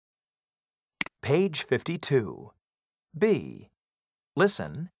Page 52. B.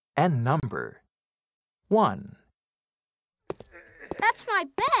 Listen and number. 1, That's my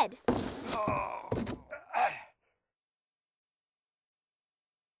bed.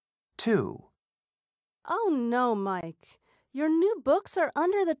 2, Oh no, Mike. Your new books are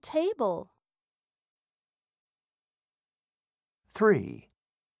under the table. 3,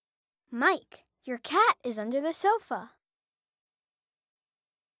 Mike, your cat is under the sofa.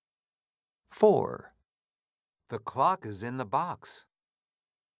 4, The clock is in the box.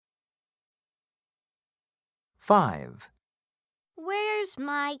 5, Where's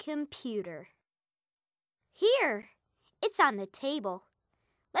my computer? Here. It's on the table.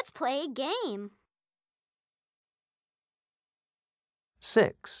 Let's play a game.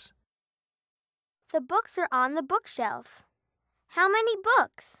 6, The books are on the bookshelf. How many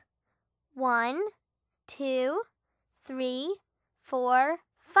books? 1, 2, 3, 4,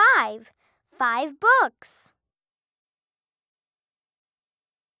 5. 5 books.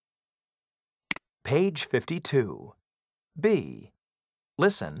 Page 52. B.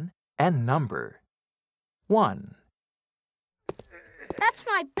 Listen and number. 1, That's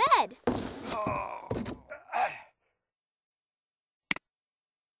my bed.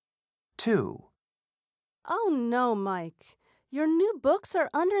 2, Oh no, Mike. Your new books are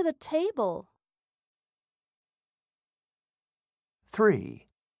under the table. 3,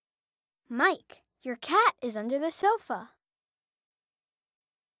 Mike, your cat is under the sofa.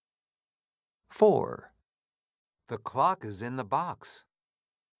 4, The clock is in the box.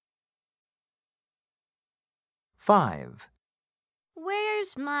 5,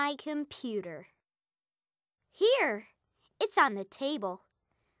 Where's my computer? Here. It's on the table.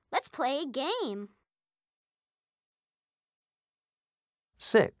 Let's play a game.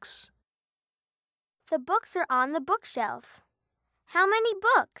 6, The books are on the bookshelf. How many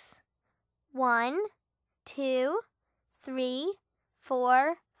books? 1, 2, 3,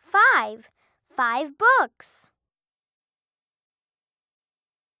 4, 5. 5 books.